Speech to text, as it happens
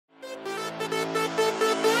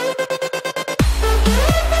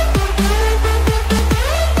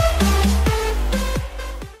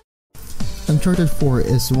Uncharted 4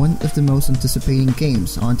 is one of the most anticipated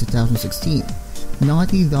games on 2016.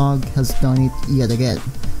 Naughty Dog has done it yet again.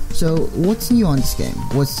 So what's new on this game?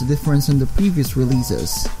 What's the difference from the previous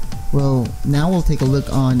releases? Well, now we'll take a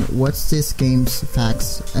look on what's this game's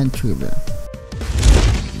facts and trivia.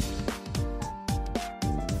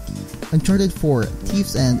 Uncharted 4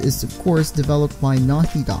 Thief's End is of course developed by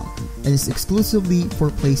Naughty Dog and is exclusively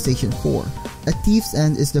for PlayStation 4. A Thief's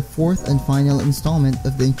End is the fourth and final installment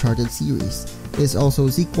of the Uncharted series. It is also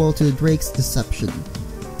a sequel to Drake's Deception.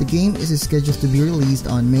 The game is scheduled to be released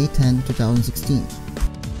on May 10, 2016.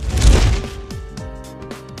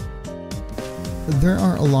 There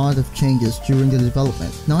are a lot of changes during the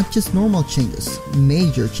development, not just normal changes,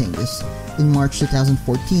 major changes. In March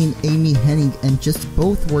 2014, Amy Hennig and just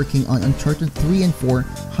both working on Uncharted 3 and 4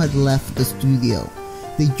 had left the studio.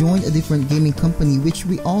 They joined a different gaming company which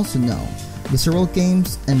we also know, Visceral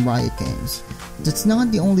Games and Riot Games. That's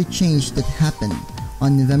not the only change that happened.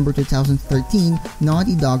 On November 2013,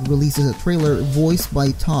 Naughty Dog releases a trailer voiced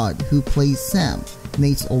by Todd, who plays Sam,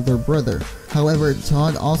 Nate's older brother. However,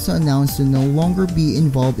 Todd also announced to no longer be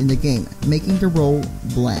involved in the game, making the role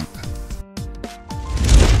blank.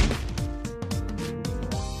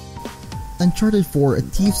 Uncharted 4 A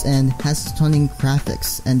Thief's End has stunning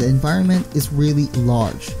graphics and the environment is really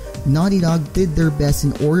large. Naughty Dog did their best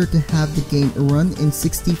in order to have the game run in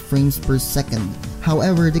 60 frames per second.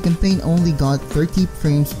 However, the campaign only got 30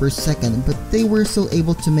 frames per second, but they were still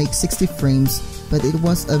able to make 60 frames, but it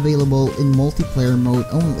was available in multiplayer mode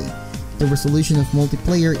only. The resolution of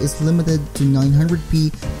multiplayer is limited to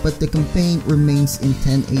 900p, but the campaign remains in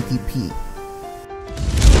 1080p.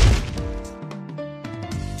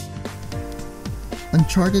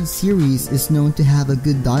 Uncharted series is known to have a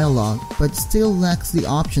good dialogue, but still lacks the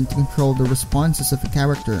option to control the responses of a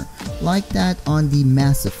character, like that on the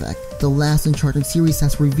Mass Effect. The last Uncharted series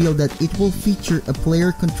has revealed that it will feature a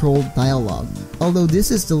player-controlled dialogue. Although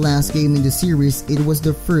this is the last game in the series, it was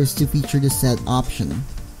the first to feature the said option.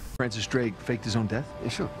 Francis Drake faked his own death? Yeah,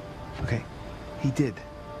 sure. Okay, he did.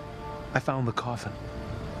 I found the coffin.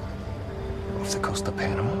 Off the coast of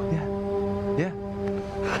Panama? Yeah.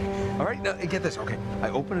 All right, now get this. Okay, I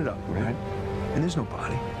open it up, right? And there's no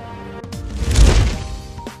body.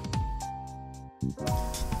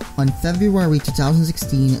 On February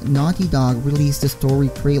 2016, Naughty Dog released the story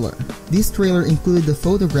trailer. This trailer included the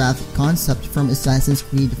photographic concept from Assassin's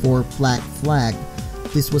Creed 4 Black Flag.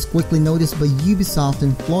 This was quickly noticed by Ubisoft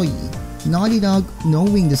employee. Naughty Dog,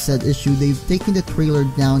 knowing the said issue, they've taken the trailer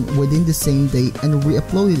down within the same day and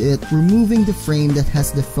re-uploaded it, removing the frame that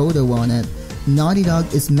has the photo on it. Naughty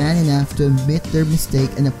Dog is man enough to admit their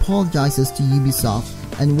mistake and apologizes to Ubisoft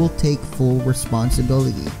and will take full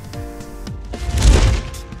responsibility.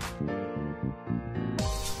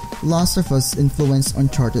 Last of Us influenced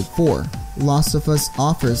Uncharted 4. Last of Us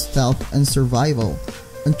offers stealth and survival.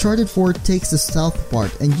 Uncharted 4 takes the stealth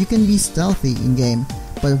part and you can be stealthy in-game,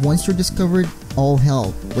 but once you're discovered, all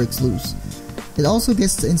hell breaks loose. It also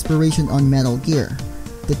gets the inspiration on Metal Gear.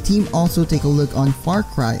 The team also take a look on Far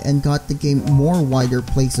Cry and got the game more wider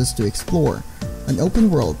places to explore. An open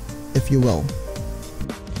world, if you will.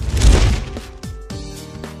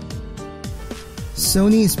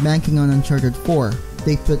 Sony is banking on Uncharted 4.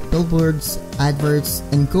 They put billboards, adverts,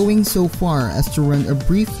 and going so far as to run a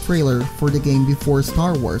brief trailer for the game before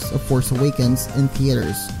Star Wars: A Force Awakens in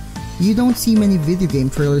theaters. You don't see many video game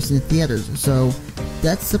trailers in theaters, so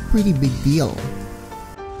that's a pretty big deal.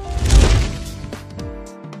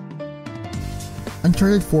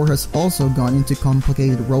 Uncharted 4 has also gone into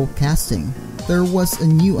complicated role casting. There was a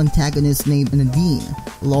new antagonist named Nadine.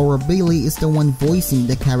 Laura Bailey is the one voicing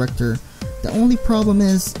the character. The only problem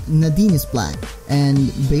is Nadine is black and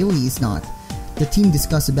Bailey is not. The team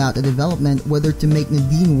discussed about the development whether to make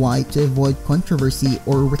Nadine white to avoid controversy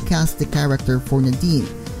or recast the character for Nadine.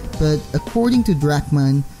 But according to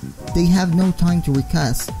Drachman, they have no time to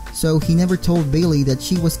recast, so he never told Bailey that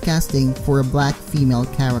she was casting for a black female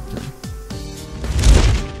character.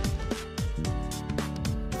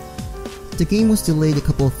 The game was delayed a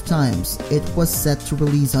couple of times. It was set to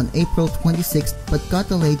release on April 26th but got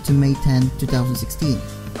delayed to May 10, 2016.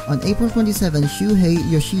 On April 27,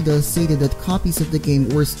 Shuhei Yoshida stated that copies of the game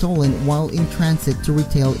were stolen while in transit to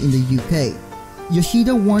retail in the UK.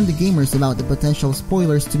 Yoshida warned the gamers about the potential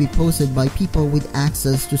spoilers to be posted by people with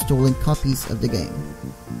access to stolen copies of the game.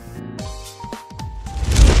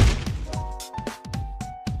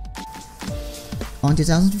 On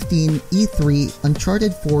 2015 E3,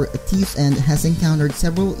 Uncharted 4 A Thief's End has encountered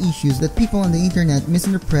several issues that people on the internet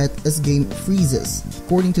misinterpret as game freezes.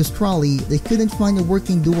 According to Strally, they couldn't find a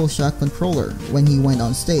working DualShock controller when he went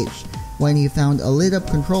on stage. When he found a lit-up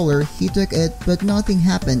controller, he took it, but nothing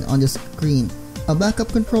happened on the screen. A backup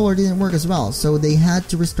controller didn't work as well, so they had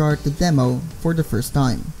to restart the demo for the first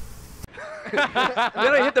time. Then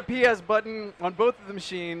I hit the PS button on both of the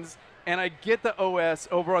machines, and I get the OS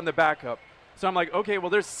over on the backup. So I'm like, okay,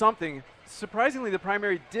 well, there's something. Surprisingly, the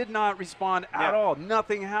primary did not respond at all.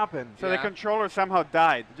 Nothing happened. So the controller somehow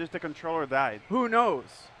died. Just the controller died. Who knows?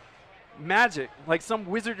 Magic, like some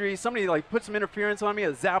wizardry. Somebody like put some interference on me,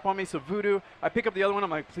 a zap on me, some voodoo. I pick up the other one.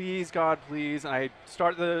 I'm like, please, God, please. And I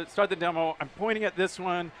start the demo. I'm pointing at this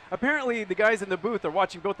one. Apparently, the guys in the booth are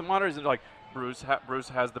watching both the monitors and they're like, Bruce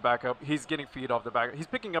has the backup. He's getting feed off the backup. He's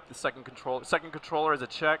picking up the second controller. Second controller is a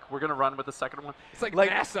check. We're gonna run with the second one. It's like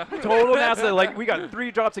NASA. Total NASA. Like we got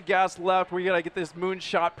 3 drops of gas left. We gotta get this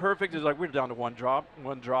moonshot perfect. It's like we're down to one drop.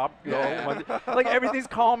 Like everything's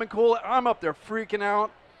calm and cool. I'm up there freaking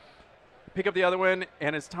out. Pick up the other one,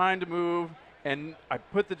 and it's time to move. And I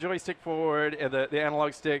put the joystick forward and the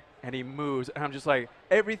analog stick, and he moves. And I'm just like,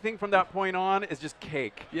 everything from that point on is just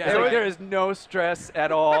cake. Yeah, like, there is no stress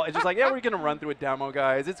at all. It's just like, yeah, we're going to run through a demo,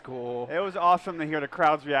 guys. It's cool. It was awesome to hear the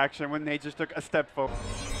crowd's reaction when they just took a step forward.